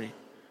this morning.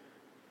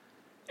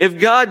 If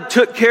God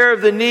took care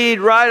of the need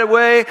right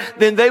away,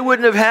 then they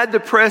wouldn't have had to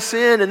press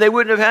in and they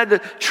wouldn't have had to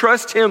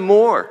trust him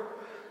more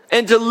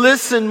and to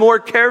listen more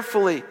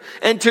carefully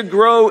and to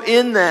grow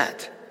in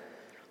that.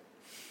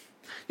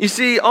 You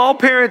see, all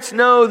parents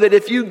know that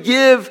if you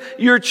give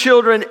your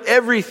children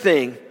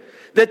everything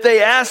that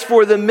they ask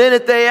for the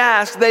minute they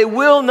ask, they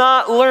will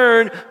not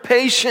learn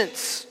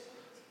patience.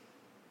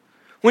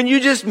 When you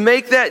just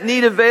make that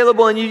need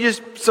available and you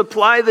just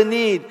supply the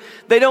need,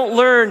 they don't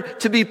learn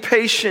to be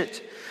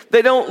patient.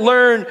 They don't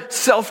learn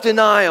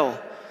self-denial.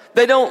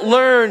 They don't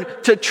learn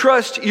to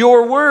trust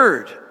your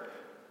word.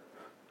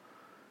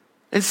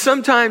 And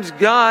sometimes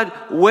God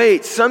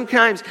waits.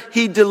 Sometimes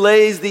he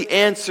delays the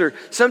answer.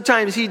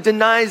 Sometimes he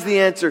denies the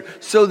answer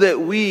so that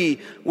we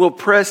will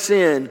press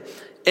in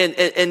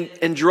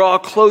and draw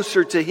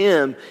closer to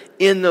him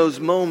in those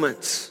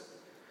moments.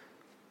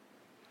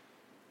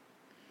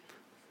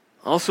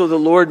 Also, the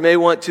Lord may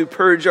want to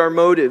purge our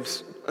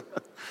motives,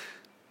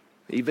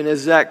 even as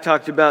Zach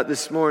talked about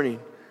this morning,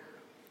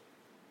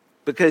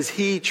 because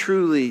he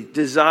truly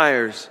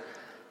desires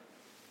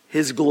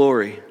his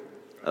glory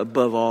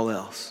above all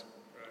else.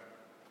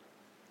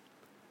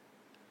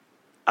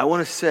 I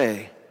want to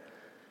say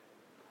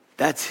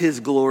that's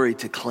his glory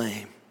to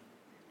claim.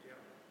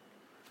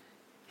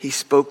 He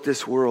spoke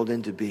this world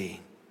into being.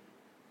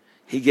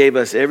 He gave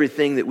us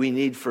everything that we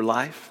need for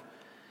life.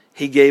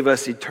 He gave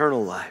us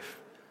eternal life.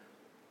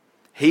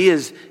 He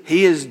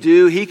is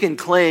due. He can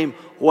claim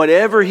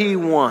whatever he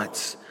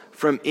wants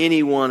from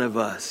any one of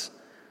us.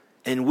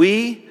 And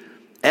we,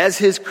 as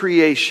his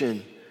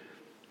creation,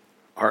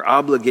 are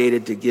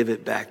obligated to give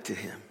it back to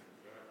him.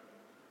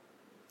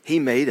 He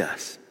made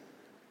us.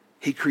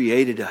 He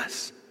created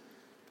us.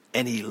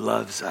 And he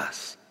loves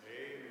us.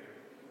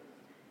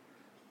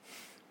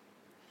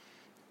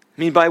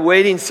 I mean, by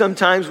waiting,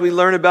 sometimes we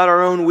learn about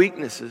our own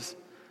weaknesses,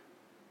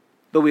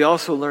 but we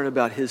also learn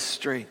about his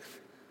strength.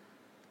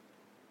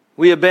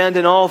 We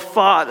abandon all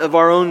thought of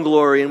our own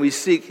glory and we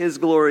seek his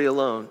glory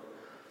alone.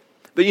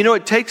 But you know,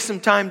 it takes some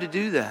time to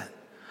do that.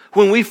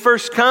 When we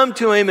first come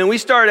to him and we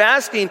start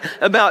asking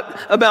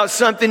about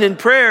something in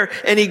prayer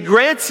and he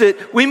grants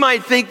it, we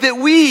might think that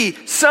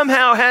we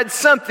somehow had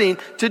something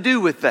to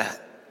do with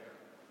that.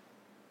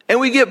 And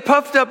we get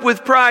puffed up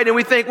with pride and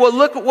we think, well,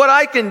 look at what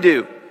I can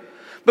do.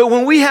 But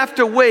when we have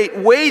to wait,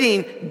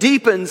 waiting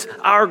deepens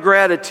our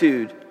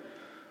gratitude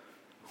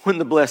when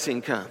the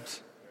blessing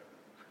comes.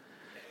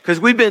 Because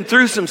we've been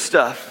through some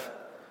stuff.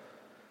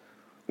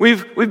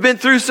 We've been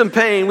through some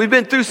pain. We've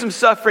been through some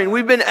suffering.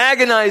 We've been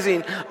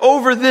agonizing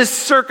over this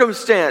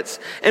circumstance.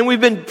 And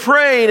we've been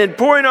praying and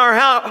pouring our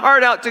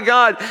heart out to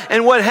God.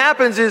 And what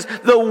happens is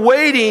the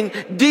waiting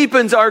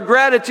deepens our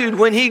gratitude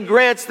when he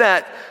grants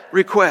that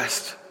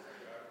request.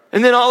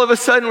 And then all of a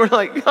sudden we're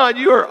like, God,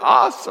 you are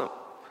awesome.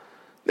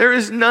 There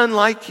is none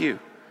like you,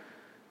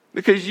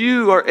 because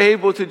you are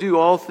able to do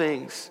all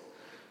things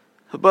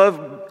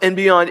above and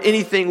beyond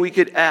anything we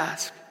could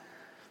ask.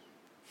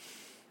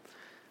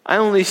 I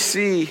only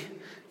see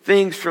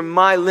things from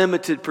my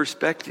limited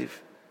perspective,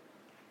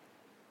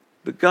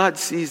 but God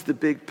sees the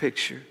big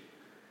picture,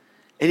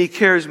 and he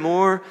cares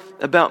more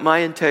about my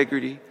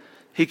integrity.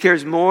 He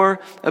cares more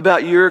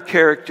about your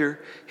character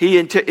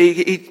than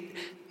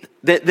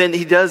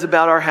he does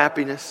about our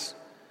happiness.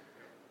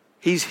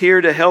 He's here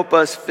to help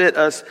us, fit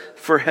us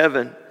for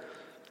heaven.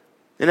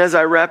 And as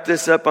I wrap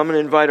this up, I'm going to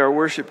invite our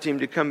worship team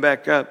to come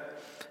back up.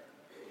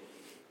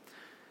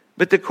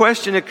 But the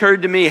question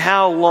occurred to me,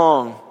 how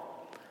long?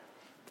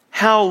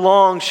 How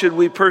long should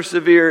we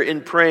persevere in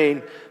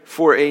praying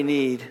for a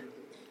need?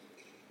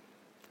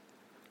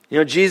 You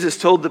know, Jesus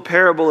told the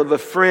parable of a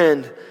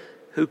friend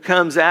who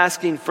comes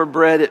asking for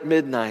bread at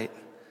midnight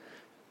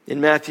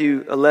in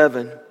Luke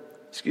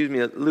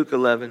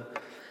 11.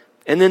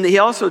 And then he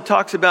also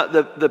talks about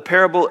the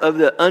parable of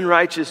the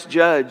unrighteous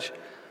judge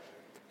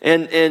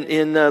and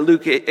in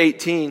Luke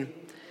 18.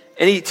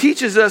 And he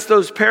teaches us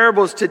those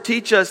parables to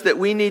teach us that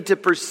we need to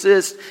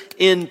persist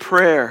in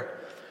prayer.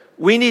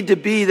 We need to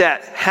be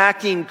that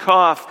hacking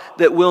cough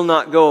that will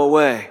not go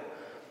away.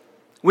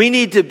 We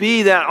need to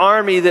be that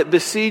army that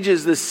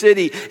besieges the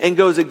city and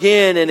goes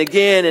again and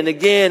again and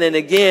again and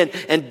again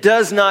and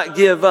does not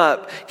give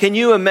up. Can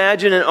you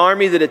imagine an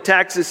army that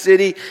attacks a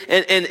city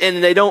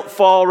and they don't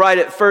fall right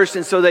at first,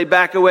 and so they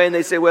back away and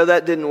they say, well,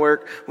 that didn't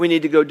work. We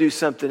need to go do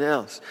something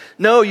else.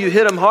 No, you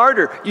hit them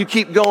harder. You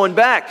keep going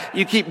back.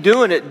 You keep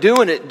doing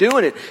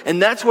it.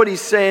 And that's what he's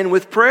saying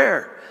with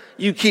prayer.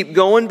 You keep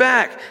going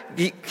back.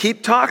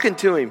 Keep talking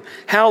to him.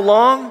 How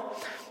long?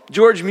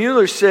 George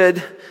Mueller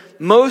said,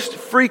 most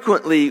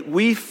frequently,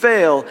 we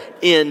fail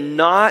in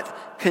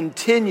not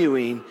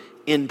continuing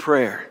in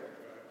prayer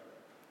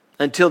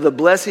until the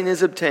blessing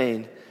is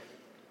obtained,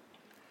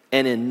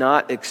 and in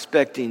not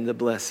expecting the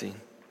blessing.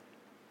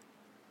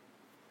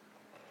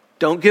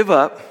 Don't give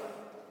up.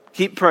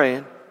 Keep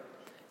praying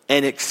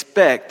and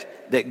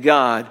expect that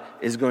God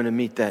is going to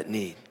meet that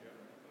need.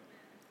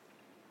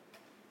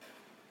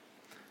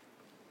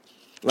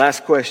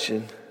 Last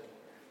question.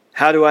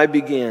 How do I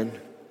begin?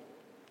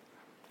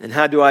 And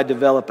how do I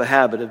develop a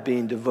habit of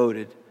being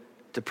devoted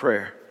to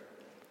prayer?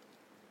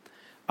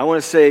 I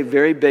want to say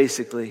very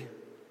basically,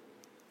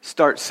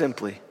 start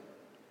simply.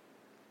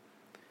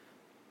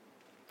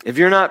 If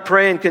you're not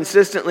praying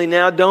consistently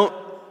now, don't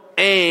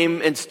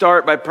aim and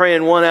start by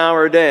praying 1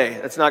 hour a day.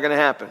 That's not going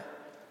to happen.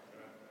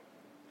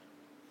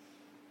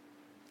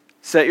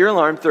 Set your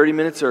alarm 30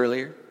 minutes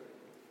earlier.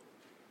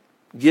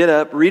 Get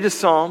up, read a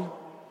psalm.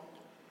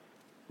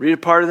 Read a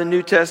part of the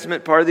New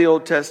Testament, part of the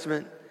Old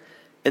Testament.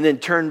 And then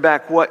turn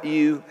back what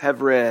you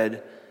have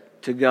read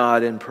to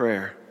God in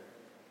prayer.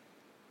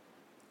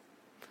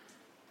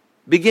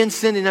 Begin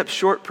sending up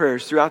short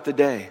prayers throughout the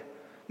day.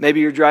 Maybe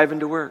you're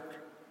driving to work.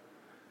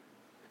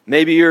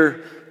 Maybe you're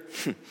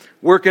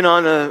working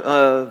on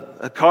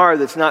a car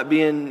that's not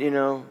being,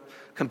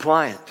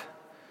 compliant.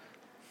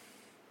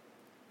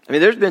 I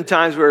mean, there's been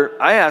times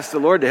where I asked the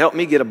Lord to help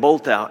me get a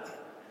bolt out.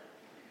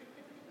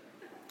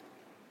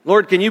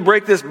 Lord, can you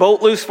break this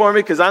bolt loose for me?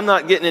 Because I'm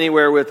not getting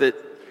anywhere with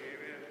it.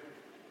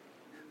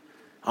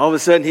 All of a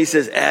sudden he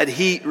says, add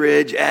heat,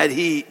 Ridge, add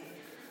heat.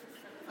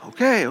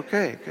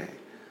 Okay.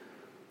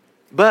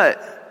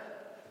 But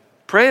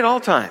pray at all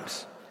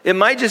times. It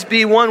might just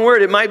be one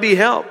word. It might be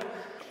help.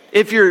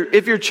 If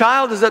your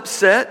child is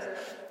upset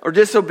or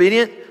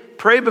disobedient,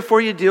 pray before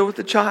you deal with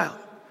the child.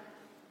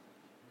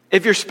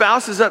 If your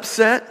spouse is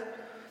upset,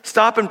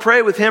 stop and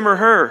pray with him or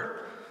her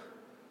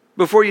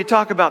before you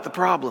talk about the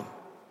problem.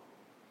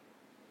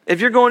 If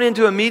you're going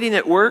into a meeting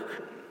at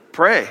work,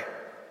 pray.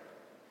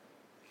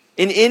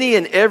 In any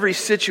and every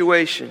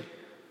situation,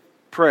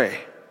 pray.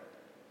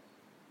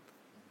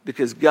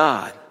 Because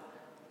God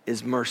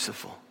is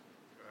merciful.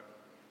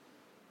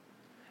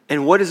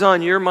 And what is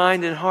on your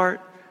mind and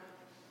heart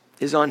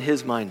is on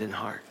His mind and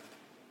heart.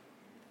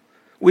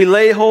 We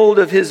lay hold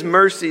of His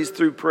mercies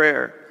through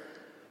prayer.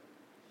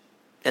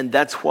 And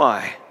that's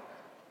why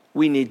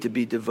we need to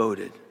be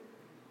devoted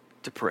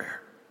to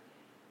prayer.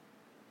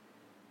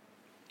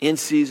 In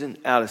season,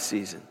 out of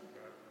season,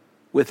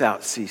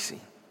 without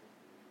ceasing.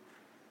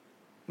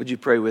 Would you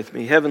pray with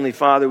me? Heavenly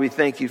Father, we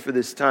thank you for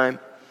this time.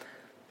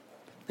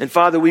 And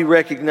Father, we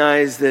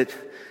recognize that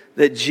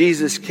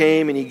Jesus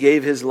came and He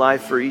gave His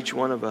life for each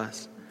one of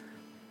us.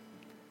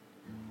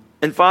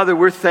 And Father,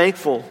 we're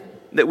thankful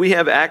that we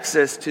have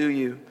access to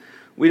you.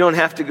 We don't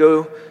have to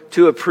go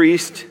to a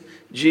priest.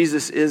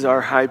 Jesus is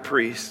our high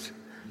priest.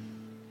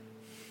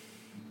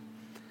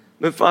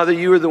 But Father,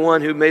 you are the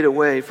one who made a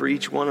way for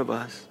each one of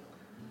us.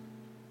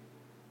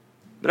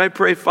 But I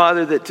pray,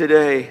 Father, that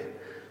today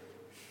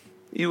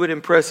you would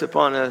impress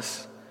upon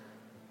us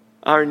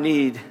our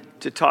need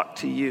to talk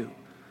to you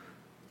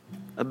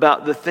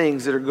about the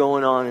things that are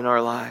going on in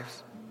our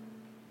lives.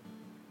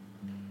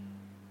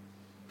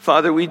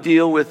 Father, we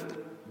deal with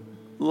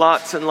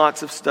lots and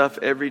lots of stuff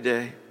every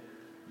day.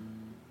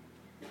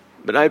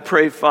 But I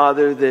pray,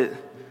 Father, that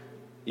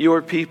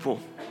your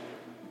people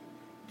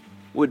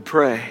would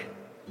pray.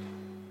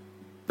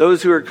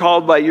 Those who are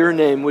called by your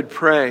name would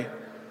pray.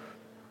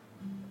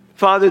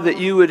 Father, that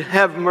you would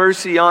have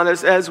mercy on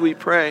us as we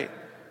pray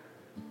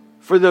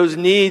for those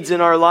needs in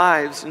our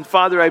lives. And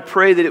Father, I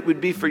pray that it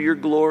would be for your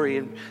glory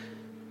and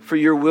for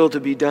your will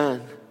to be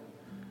done.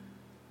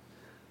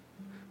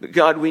 But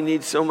God, we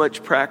need so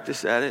much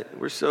practice at it.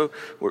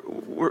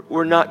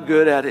 We're not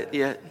good at it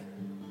yet.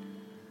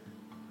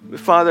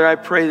 But Father, I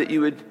pray that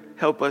you would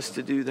help us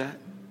to do that.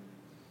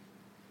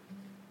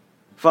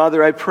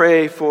 Father, I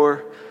pray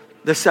for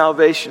the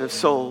salvation of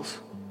souls.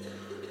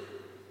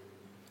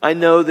 I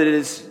know that it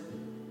is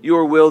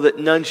your will that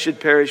none should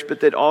perish, but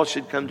that all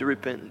should come to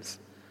repentance.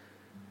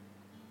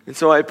 And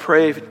so I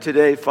pray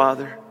today,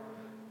 Father,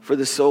 for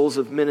the souls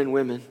of men and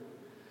women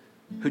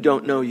who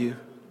don't know you,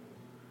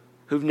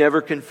 who've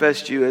never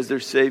confessed you as their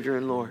Savior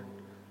and Lord.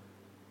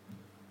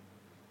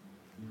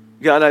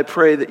 God, I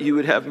pray that you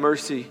would have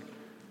mercy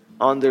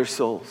on their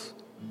souls.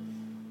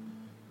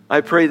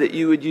 I pray that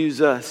you would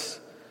use us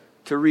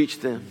to reach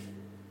them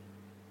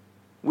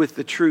with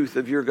the truth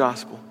of your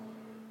gospel.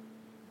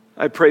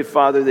 I pray,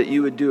 Father, that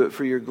you would do it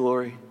for your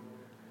glory.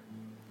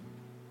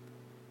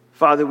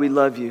 Father, we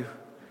love you.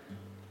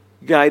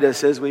 Guide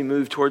us as we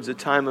move towards a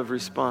time of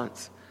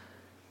response.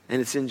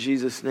 And it's in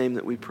Jesus' name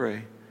that we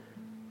pray.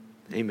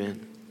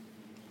 Amen.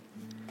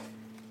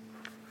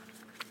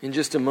 In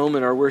just a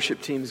moment, our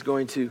worship team is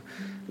going to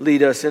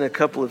lead us in a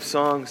couple of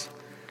songs.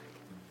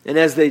 And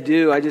as they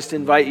do, I just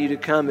invite you to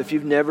come. If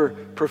you've never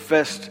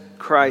professed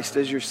Christ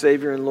as your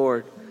Savior and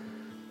Lord,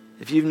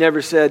 if you've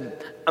never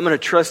said, I'm going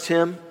to trust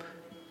Him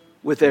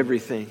with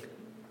everything,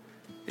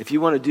 if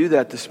you want to do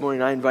that this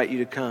morning, I invite you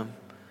to come.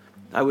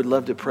 I would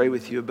love to pray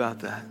with you about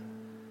that.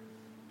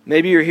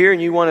 Maybe you're here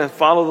and you want to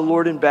follow the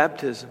Lord in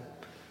baptism.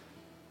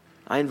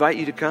 I invite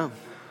you to come.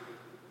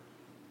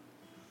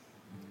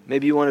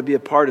 Maybe you want to be a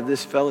part of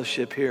this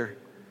fellowship here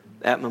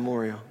at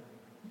Memorial.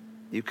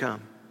 You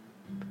come.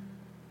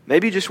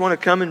 Maybe you just want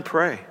to come and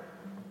pray.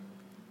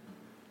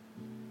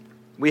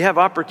 We have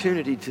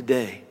opportunity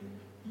today,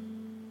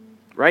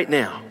 right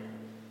now,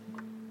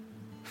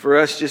 for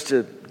us just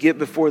to get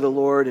before the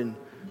Lord and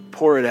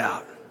pour it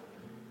out.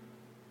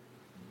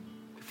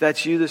 If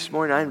that's you this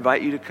morning, I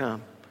invite you to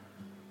come.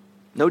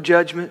 No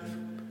judgment.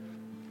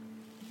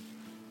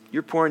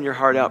 You're pouring your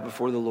heart out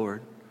before the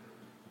Lord.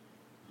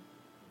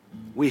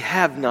 We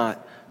have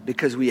not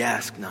because we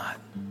ask not.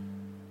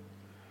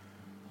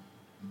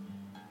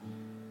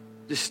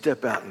 Just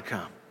step out and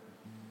come.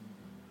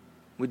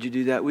 Would you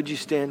do that? Would you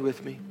stand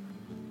with me?